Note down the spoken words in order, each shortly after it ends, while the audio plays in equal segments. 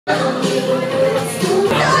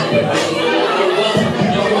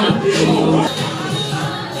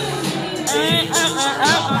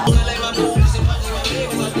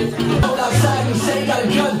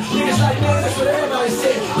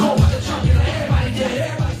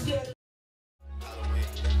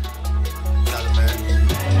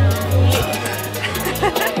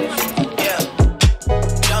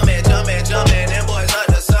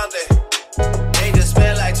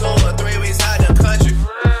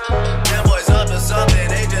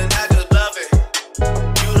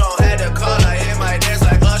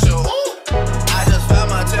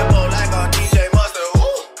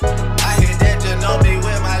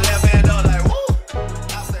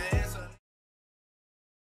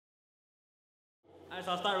So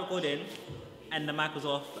I'll start recording, and the mic was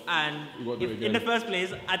off. And in the first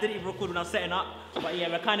place, I didn't even record when I was setting up. But yeah,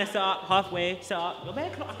 we're kind of set up, halfway set up. Your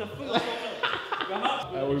man clock, I can feel it.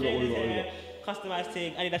 Customized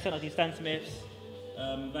thing. I need to set up these Stan Smiths,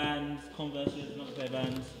 Vans, Converses, not pair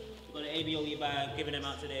Vans. We've got an ABOE bag, giving them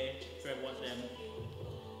out today for everyone to them.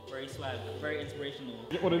 Very swag, very inspirational.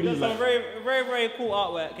 We've got some very cool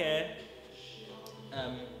artwork here.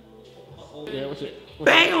 Yeah, what's it?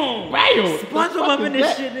 Bam! Bam! Sponsor up in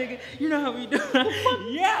this shit, nigga. You know how we do.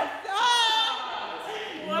 Yes!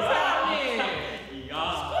 What's happening?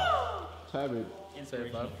 Yeah. Timing.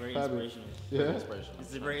 Inspirational. Very inspirational. Yeah.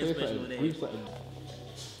 It's a very inspirational day.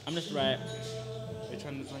 I'm just right. They're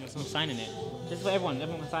trying to sign I'm signing it. Just for everyone.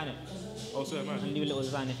 Everyone can sign it. Oh, so man. And leave a little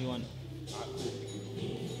design if you want.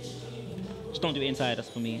 Just don't do it inside. That's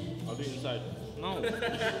for me. I'll do it inside. No.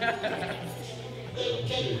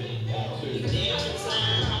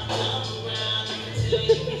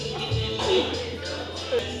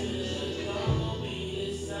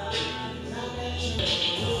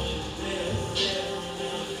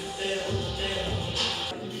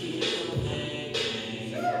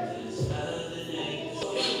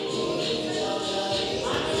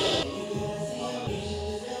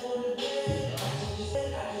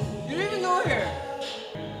 You didn't even go here.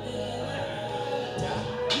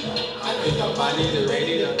 I need it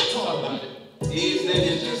ready to talk about it. These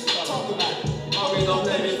niggas just talk about it. Always don't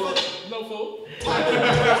play me for no fool. I can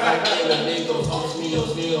like the niggas host me,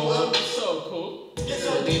 up. So cool. Get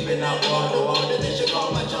so deep in that water, they should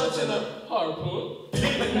call my Johnson a harpoon.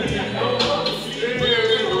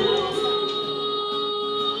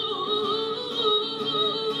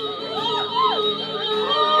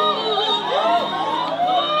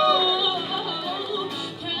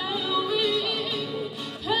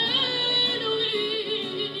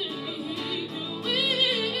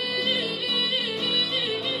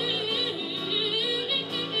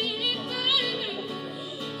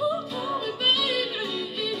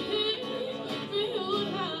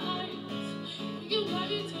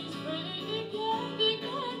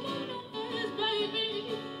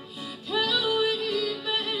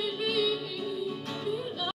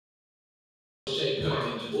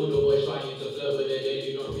 All the boys trying to flirt with it, they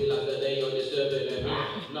do not realize that they are disturbing it.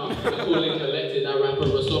 No, I'm cool and collected, I rap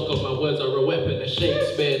a sock of my words are a weapon, a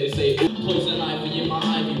Shakespeare. They say, close an ivy in my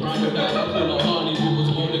ivy, rhyme a guy, I pull a Harley who was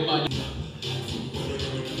molded by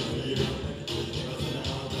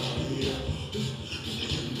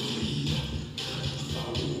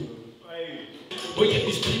but yet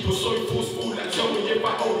these people so forceful that tell me if I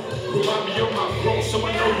own. Remind me of my wrong, so I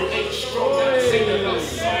know you ain't strong. Sing the love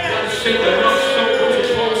song, sing the love song.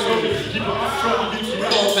 Keep on strong, you too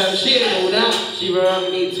much. She ain't know that. She remember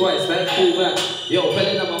me twice, man. Cool back. Yo,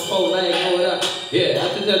 pelling on my phone, I ain't know that. Yeah,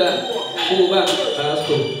 after that, cool back. That's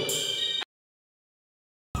cool.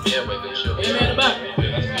 Yeah, wait, good show. Hey, man, back.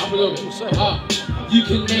 I'm a little you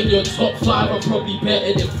can name your top 5, I'm probably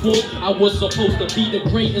better than 4. I was supposed to be the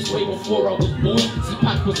greatest way before I was born.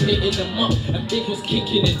 C-Pac was hitting them up and Big was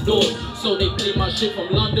kicking in doors. So they played my shit from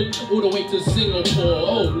London all the way to Singapore.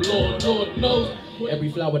 Oh Lord, Lord knows. Every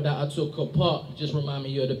flower that I took apart just remind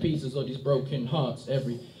me of the pieces of these broken hearts.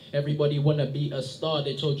 Everybody wanna be a star.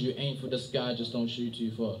 They told you aim for the sky, just don't shoot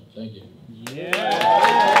too far. Thank you.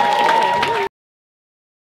 Yeah.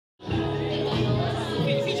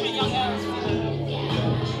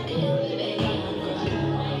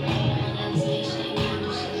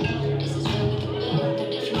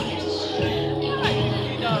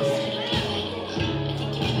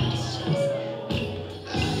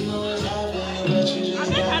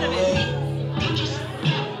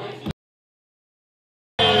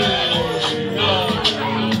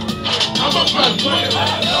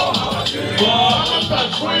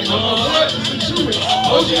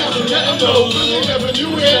 I'm a Oh, she has to let them know, cause they never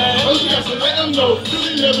knew it. Oh, she has to let them know, cause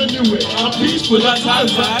they never knew it. I'm peaceful at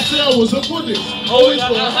times, I say I was a Buddhist. Always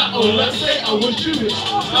got a hat on, let's say I was Jewish.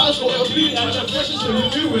 House got a beat and the pressure to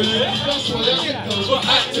renew it. That's why I get those for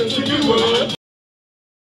acting to do it.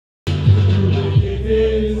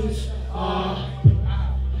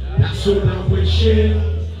 That's all I'm wishing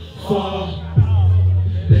for.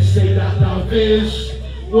 They say that love is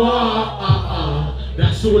war.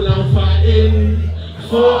 That's all I'm fighting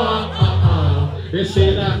for. They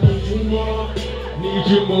say that I need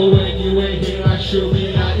you more when you ain't here. I should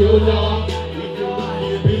be at your door. You can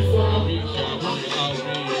hear me from.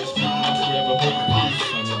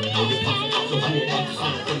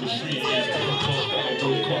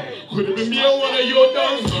 Could have been me or one of your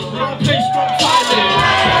dogs. Wrong place, wrong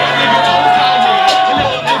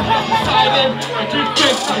timing.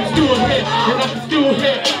 I'm still here, and I'm still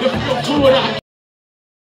here. If you're good,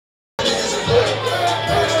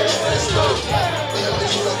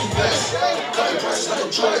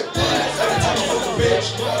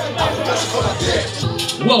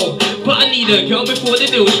 Whoa, but I need a girl before the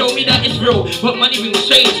deal. Show me that it's real, but money brings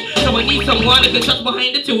change. So I need someone that can touch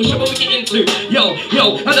behind the till. Show what we get into. Yo,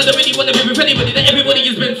 I don't really want to be with anybody that everybody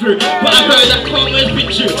has been through. But I've heard that karma has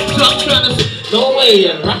been true. So I'm trying to say, no way,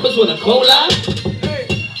 and rappers wanna collab?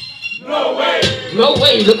 no way. No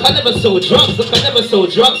way, look, I never sold drugs. But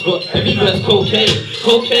every verse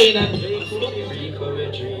cocaine and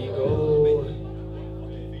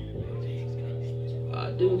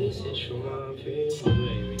I do this is for my people,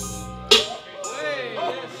 baby.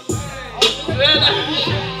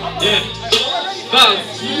 Yeah,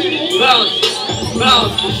 bounce.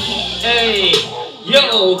 Hey,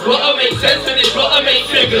 yo, gotta make sense and it's gotta make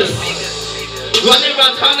figures. Running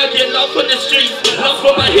around town, I get love on the streets, love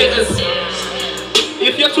for my hitters.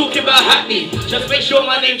 If you're talking about Hackney, just make sure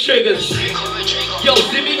my name triggers. Yo,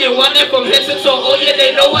 see me in one there from head to toe. Oh yeah,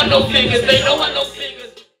 they know I know figures.